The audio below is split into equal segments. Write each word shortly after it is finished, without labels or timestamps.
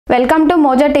Welcome to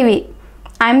Mojo TV.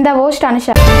 I am the host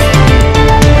Anusha.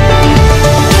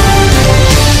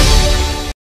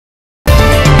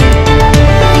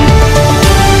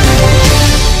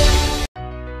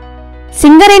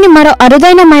 Singareni మరో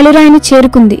అరుదైన మైలురాయిని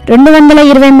చేరుకుంది.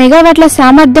 220 మెగావాట్ల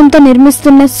సామర్థ్యంతో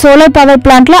నిర్మిస్తున్న సోలార్ పవర్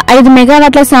ప్లాంట్ లో 5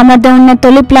 మెగావాట్ల సామర్థ్యం ఉన్న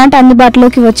తొలి ప్లాంట్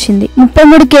అందుబాటులోకి వచ్చింది.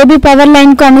 33 kV పవర్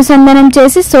లైన్ కు అనుసంధానం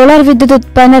చేసి సోలార్ విద్యుత్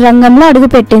ఉత్పాదన రంగంలో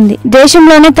అడుగుపెట్టింది.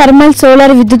 దేశంలోనే థర్మల్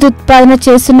సోలార్ విద్యుత్ ఉత్పాదన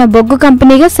చేస్తున్న బొగ్గు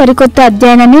కంపెనీగా సరికొత్త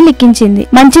అధ్యయనాన్ని లిఖించింది.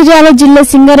 మంచిర్యాల జిల్లా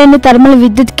సింగరేణి థర్మల్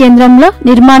విద్యుత్ కేంద్రంలో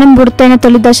నిర్మాణం పూర్తయిన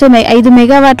తొలి దశ 5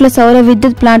 మెగావాట్ల సౌర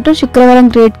విద్యుత్ ప్లాంట్ ను శుక్రవారం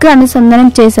గ్రేడ్ కు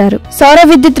అనుసంధానం చేశారు. సౌర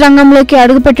విద్యుత్ రంగంలోకి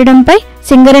అడుగు పెట్టడంపై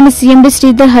సింగరేణి సీఎండీ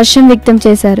శ్రీధర్ హర్షం వ్యక్తం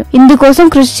చేశారు. ఇందుకోసం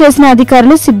కృషి చేసిన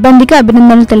అధికారులు సిబ్బందికి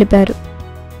అభినందనలు తెలిపారు.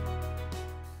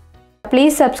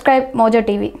 Please subscribe Mojo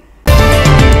TV.